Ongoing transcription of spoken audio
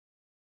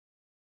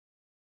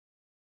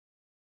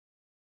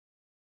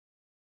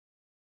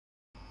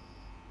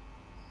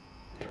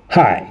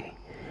Hi,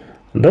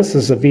 this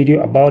is a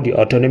video about the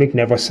autonomic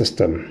nervous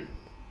system.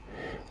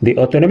 The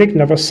autonomic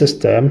nervous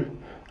system,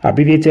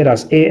 abbreviated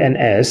as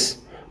ANS,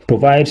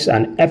 provides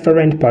an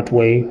efferent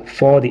pathway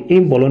for the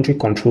involuntary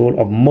control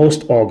of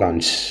most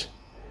organs.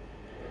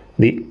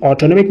 The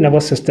autonomic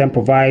nervous system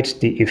provides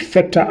the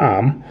effector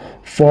arm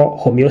for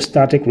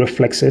homeostatic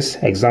reflexes,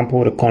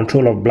 example, the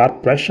control of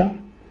blood pressure,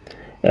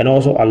 and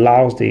also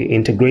allows the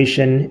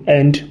integration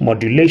and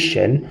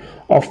modulation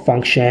of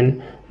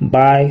function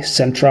by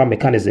central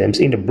mechanisms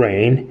in the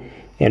brain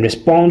in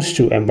response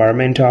to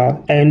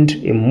environmental and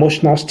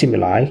emotional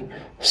stimuli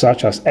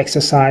such as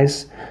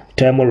exercise,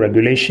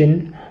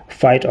 thermoregulation,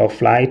 fight or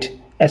flight,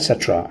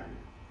 etc.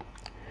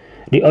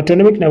 The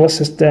autonomic nervous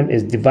system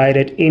is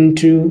divided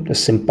into the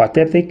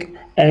sympathetic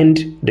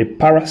and the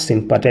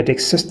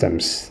parasympathetic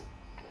systems.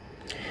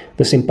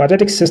 The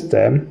sympathetic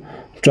system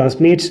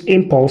transmits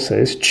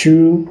impulses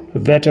through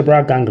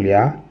vertebral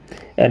ganglia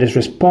and is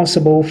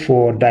responsible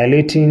for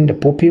dilating the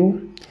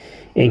pupil,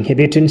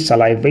 inhibiting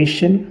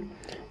salivation,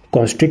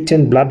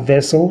 constricting blood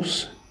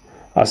vessels,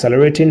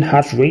 accelerating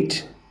heart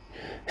rate,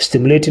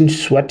 stimulating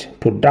sweat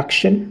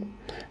production,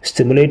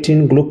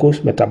 stimulating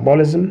glucose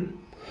metabolism,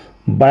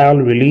 bile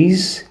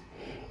release,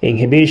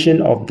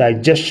 inhibition of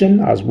digestion,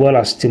 as well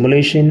as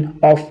stimulation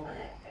of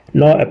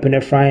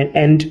norepinephrine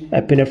and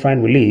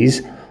epinephrine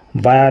release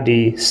via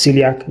the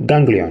celiac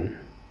ganglion.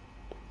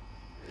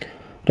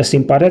 The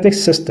sympathetic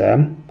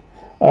system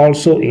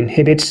also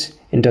inhibits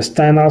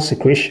intestinal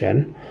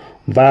secretion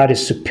via the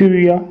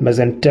superior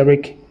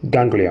mesenteric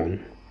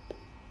ganglion.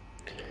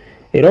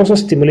 It also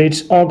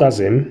stimulates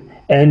orgasm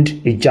and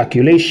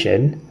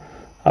ejaculation,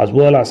 as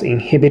well as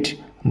inhibit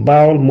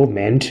bowel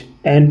movement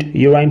and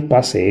urine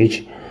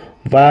passage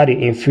via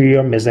the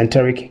inferior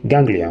mesenteric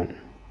ganglion.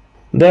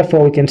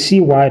 Therefore, we can see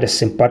why the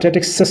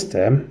sympathetic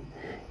system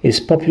is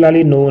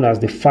popularly known as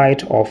the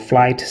fight or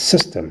flight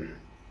system.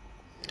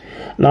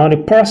 Now, the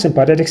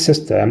parasympathetic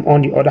system,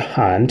 on the other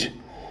hand,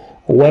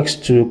 works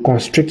to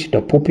constrict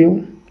the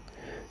pupil,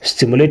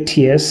 stimulate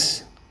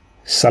tears,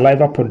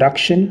 saliva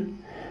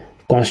production,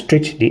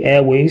 constrict the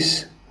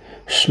airways,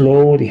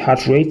 slow the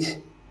heart rate,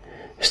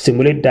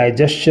 stimulate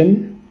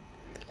digestion,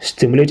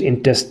 stimulate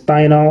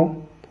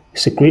intestinal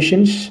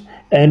secretions,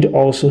 and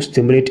also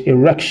stimulate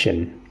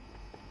erection.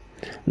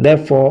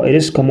 Therefore, it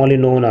is commonly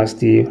known as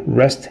the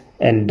rest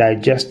and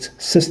digest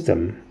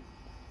system.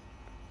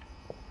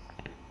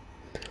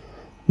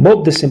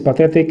 Both the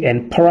sympathetic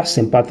and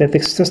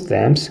parasympathetic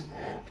systems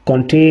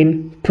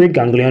contain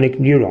preganglionic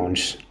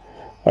neurons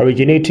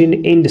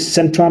originating in the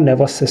central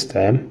nervous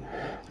system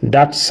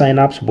that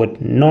synapse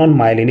with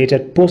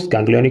non-myelinated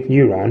postganglionic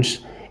neurons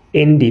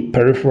in the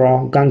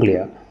peripheral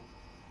ganglia.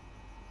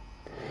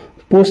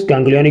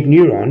 Postganglionic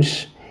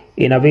neurons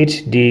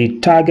innervate the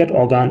target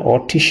organ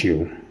or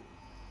tissue.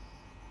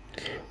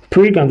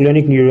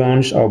 Preganglionic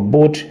neurons of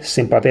both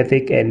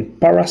sympathetic and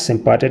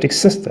parasympathetic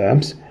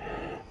systems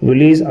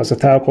release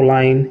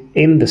acetylcholine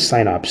in the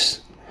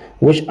synapse,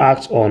 which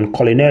acts on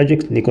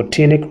cholinergic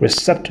nicotinic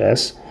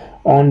receptors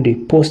on the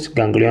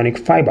postganglionic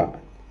fiber.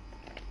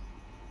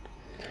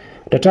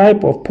 The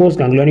type of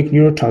postganglionic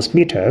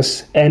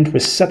neurotransmitters and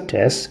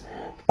receptors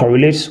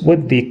correlates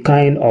with the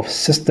kind of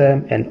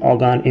system and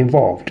organ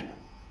involved.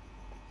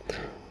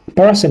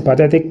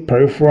 Parasympathetic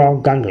peripheral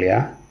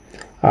ganglia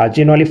are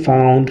generally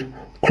found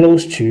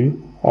close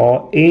to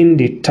or in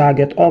the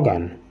target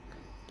organ,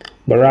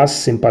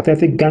 whereas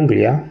sympathetic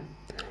ganglia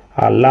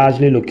are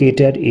largely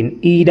located in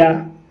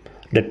either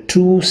the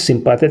two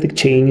sympathetic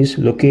chains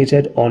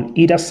located on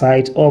either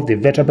side of the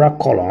vertebral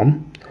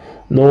column,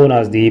 known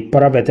as the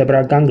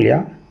paravertebral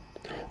ganglia,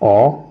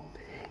 or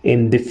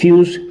in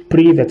diffuse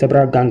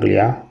prevertebral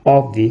ganglia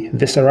of the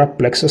visceral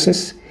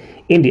plexuses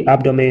in the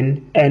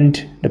abdomen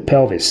and the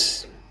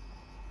pelvis.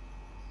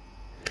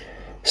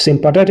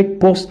 Sympathetic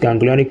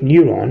postganglionic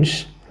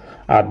neurons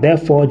are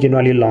therefore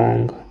generally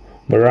long,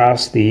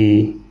 whereas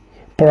the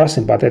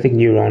parasympathetic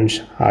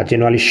neurons are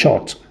generally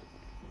short.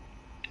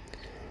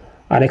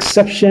 An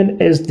exception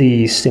is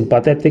the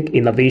sympathetic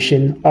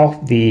innervation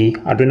of the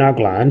adrenal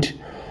gland,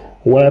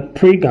 where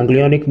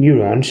preganglionic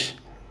neurons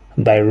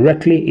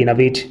directly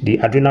innervate the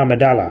adrenal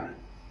medulla.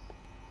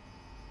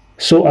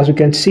 So, as we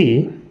can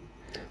see,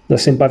 the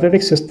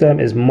sympathetic system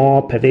is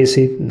more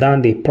pervasive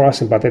than the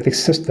parasympathetic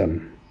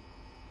system.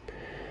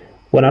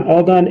 When an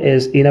organ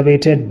is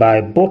innervated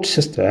by both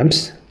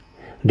systems,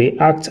 they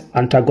act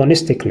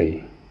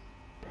antagonistically.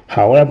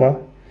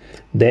 However,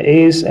 there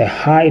is a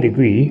high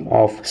degree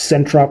of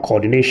central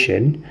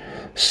coordination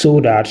so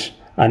that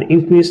an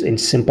increase in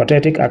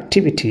sympathetic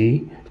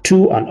activity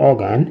to an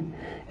organ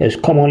is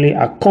commonly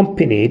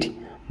accompanied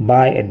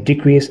by a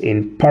decrease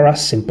in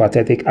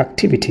parasympathetic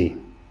activity.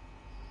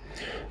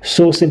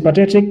 So,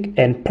 sympathetic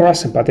and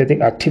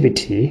parasympathetic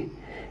activity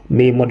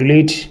may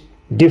modulate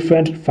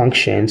different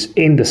functions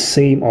in the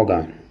same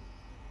organ.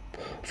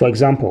 For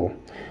example,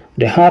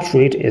 the heart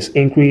rate is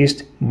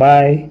increased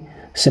by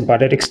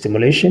sympathetic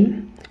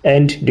stimulation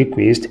and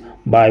decreased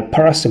by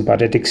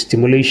parasympathetic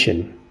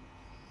stimulation.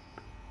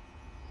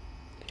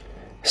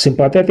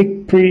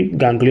 Sympathetic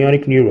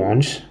preganglionic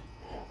neurons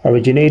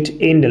originate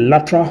in the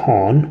lateral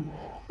horn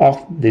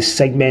of the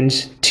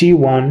segments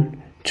T1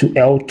 to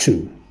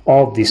L2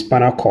 of the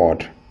spinal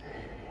cord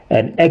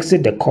and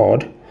exit the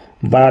cord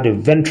via the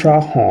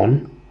ventral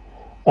horn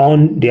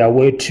on their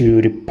way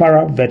to the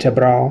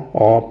paravertebral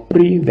or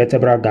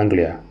prevertebral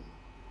ganglia.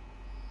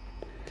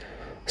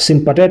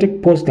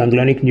 Sympathetic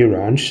postganglionic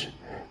neurons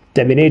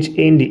terminate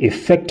in the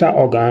effector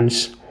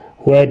organs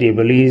where they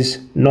release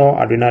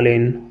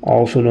noradrenaline,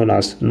 also known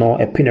as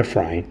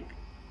norepinephrine.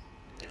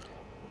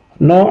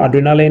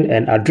 Noradrenaline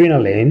and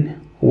adrenaline,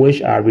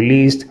 which are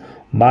released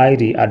by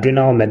the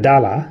adrenal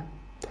medulla,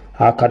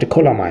 are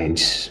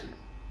catecholamines.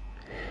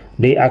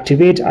 They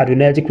activate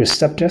adrenergic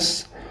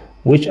receptors,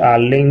 which are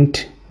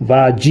linked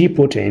via G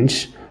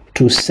proteins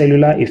to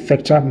cellular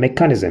effector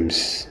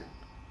mechanisms.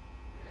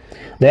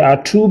 There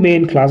are two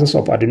main classes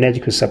of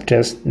adrenergic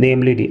receptors,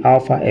 namely the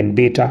alpha and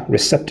beta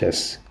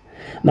receptors.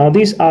 Now,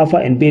 these alpha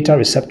and beta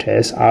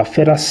receptors are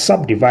further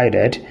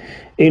subdivided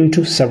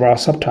into several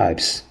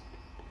subtypes.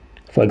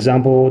 For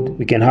example,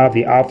 we can have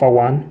the alpha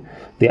 1,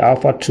 the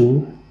alpha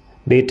 2,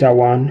 beta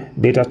 1,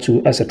 beta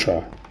 2,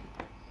 etc.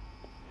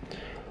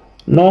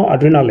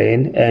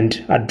 Noradrenaline and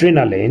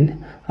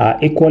adrenaline are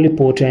equally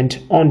potent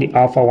on the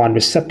alpha 1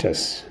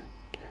 receptors,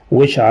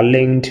 which are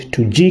linked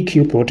to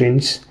GQ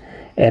proteins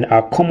and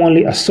are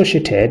commonly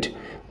associated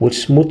with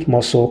smooth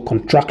muscle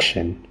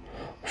contraction,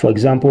 for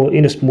example,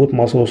 in the smooth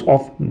muscles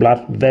of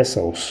blood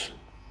vessels.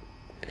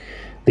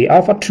 The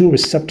alpha 2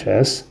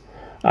 receptors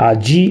are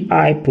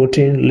GI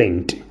protein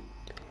linked,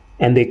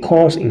 and they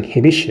cause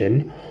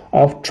inhibition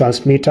of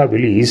transmitter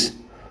release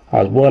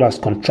as well as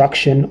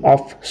contraction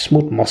of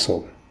smooth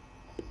muscle.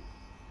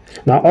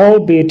 Now, all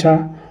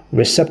beta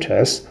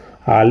receptors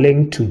are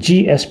linked to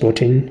GS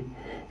protein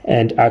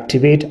and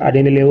activate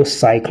adenylyl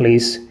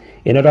cyclase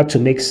in order to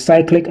make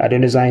cyclic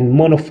adenosine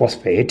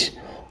monophosphate,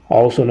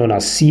 also known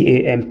as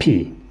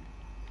CAMP.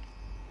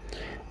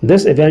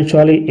 This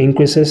eventually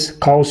increases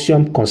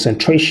calcium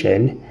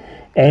concentration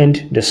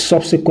and the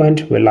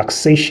subsequent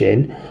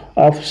relaxation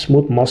of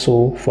smooth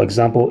muscle, for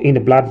example, in the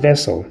blood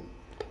vessel,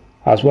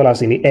 as well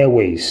as in the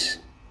airways.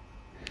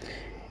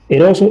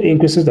 It also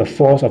increases the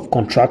force of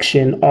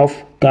contraction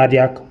of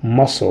cardiac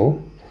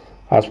muscle,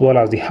 as well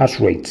as the heart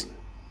rate.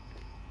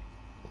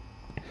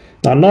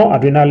 Now,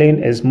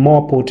 noradrenaline is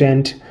more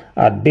potent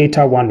at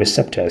beta 1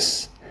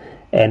 receptors,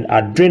 and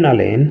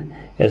adrenaline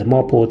is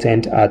more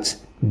potent at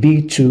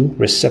B2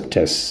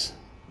 receptors.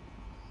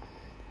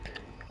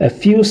 A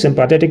few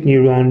sympathetic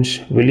neurons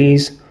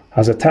release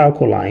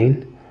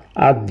acetylcholine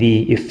at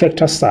the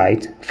effector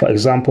site, for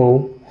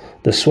example,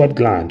 the sweat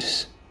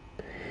glands.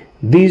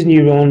 These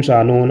neurons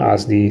are known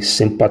as the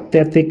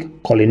sympathetic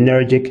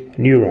cholinergic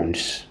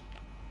neurons.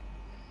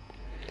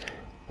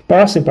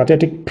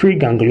 Parasympathetic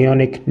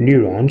preganglionic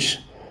neurons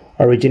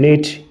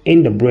originate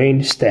in the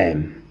brain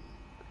stem.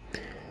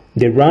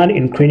 They run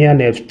in cranial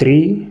nerve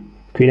 3,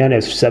 cranial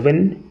nerve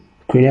 7,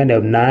 cranial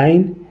nerve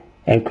 9,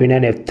 and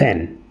cranial nerve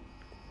 10.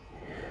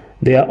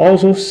 They are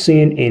also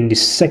seen in the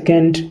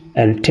second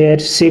and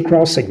third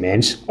sacral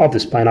segments of the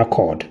spinal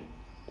cord.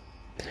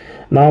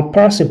 Now,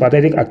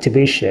 parasympathetic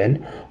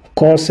activation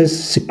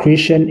causes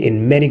secretion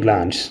in many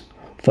glands,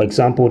 for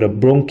example, the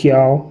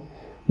bronchial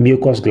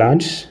mucous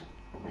glands,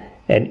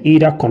 and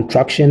either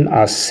contraction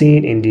as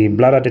seen in the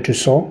bladder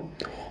detrusor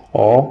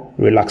or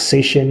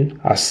relaxation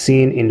as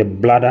seen in the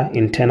bladder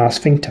internal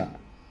sphincter.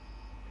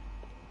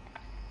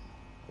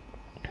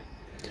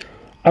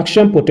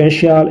 Action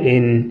potential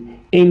in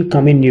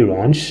incoming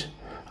neurons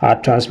are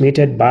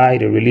transmitted by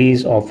the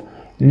release of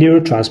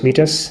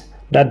neurotransmitters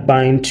that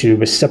bind to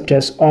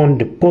receptors on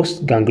the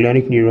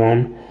postganglionic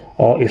neuron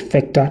or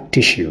effector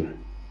tissue.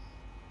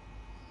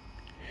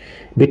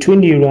 Between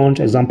neurons,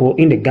 example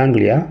in the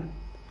ganglia,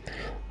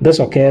 this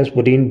occurs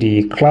within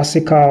the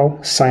classical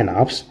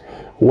synapse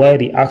where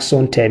the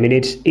axon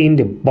terminates in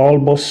the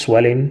bulbous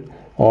swelling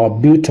or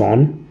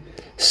buton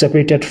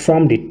separated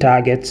from the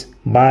target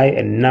by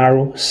a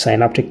narrow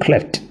synaptic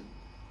cleft.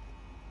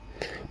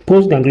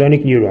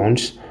 Postganglionic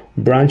neurons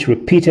branch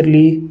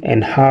repeatedly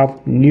and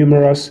have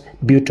numerous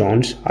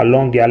butons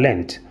along their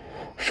length,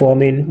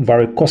 forming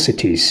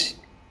varicosities.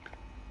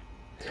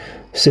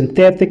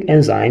 Synthetic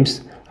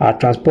enzymes are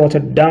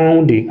transported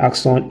down the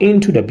axon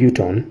into the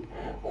buton,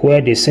 where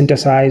they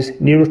synthesize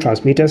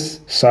neurotransmitters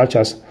such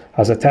as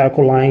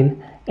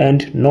acetylcholine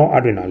and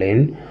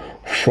noradrenaline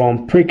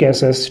from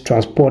precursors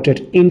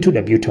transported into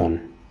the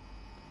buton.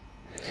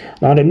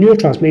 Now, the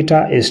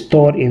neurotransmitter is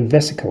stored in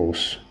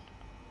vesicles,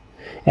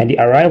 and the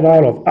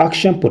arrival of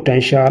action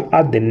potential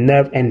at the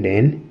nerve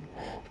ending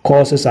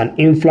causes an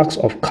influx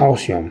of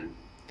calcium,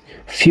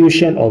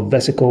 fusion of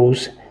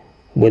vesicles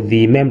with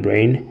the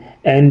membrane,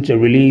 and the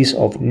release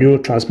of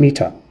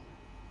neurotransmitter.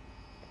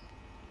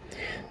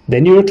 The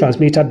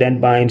neurotransmitter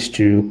then binds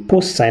to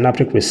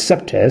postsynaptic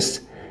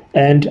receptors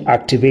and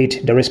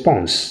activate the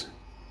response.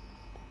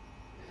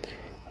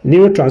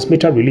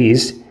 Neurotransmitter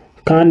release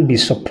can be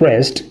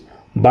suppressed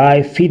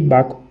by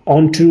feedback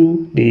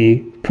onto the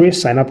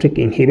presynaptic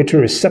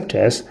inhibitory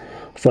receptors,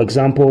 for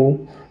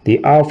example,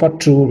 the alpha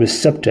 2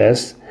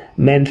 receptors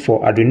meant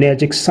for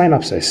adrenergic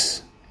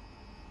synapses.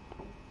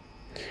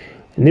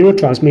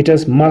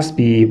 Neurotransmitters must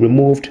be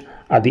removed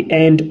at the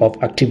end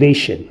of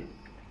activation.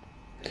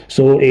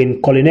 So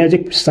in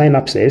cholinergic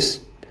synapses,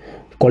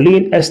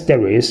 choline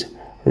esterase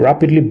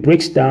rapidly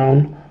breaks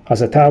down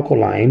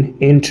acetylcholine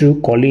into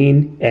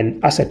choline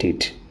and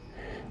acetate,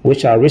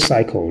 which are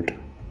recycled.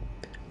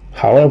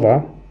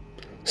 However,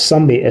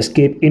 some may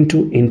escape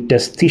into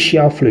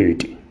interstitial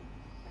fluid.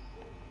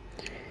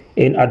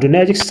 In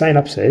adrenergic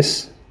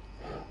synapses,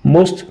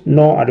 most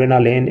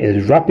noradrenaline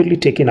is rapidly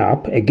taken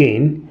up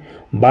again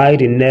by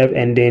the nerve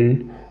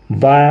ending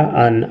via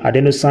an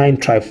adenosine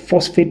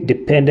triphosphate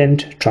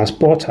dependent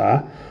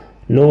transporter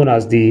known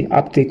as the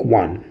uptake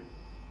 1.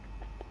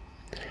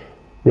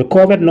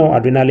 Recovered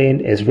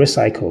noradrenaline is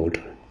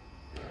recycled.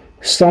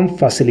 Some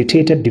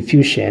facilitated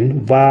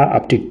diffusion via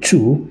uptake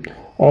 2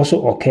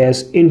 also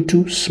occurs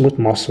into smooth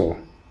muscle.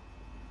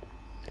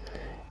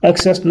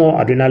 Excess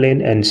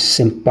noradrenaline and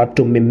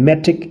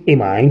sympathomimetic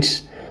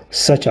amines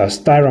such as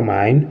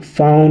tyramine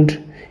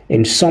found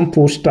in some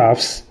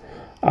foodstuffs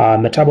are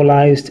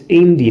metabolized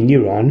in the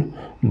neuron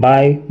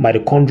by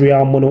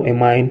mitochondrial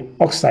monoamine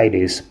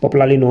oxidase,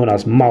 popularly known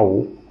as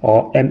MAO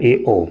or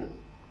MAO.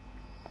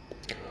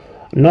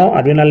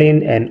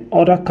 Noradrenaline and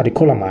other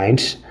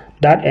catecholamines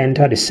that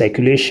enter the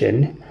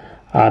circulation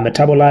are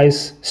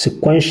metabolized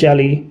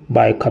sequentially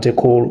by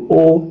catechol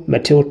O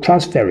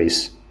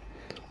methyltransferase,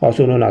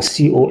 also known as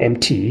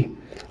COMT,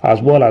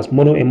 as well as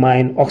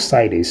monoamine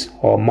oxidase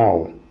or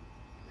MAO.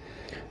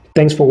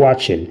 Thanks for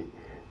watching.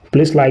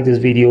 Please like this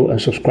video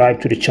and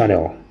subscribe to the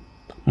channel.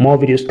 More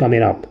videos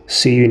coming up.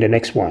 See you in the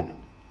next one.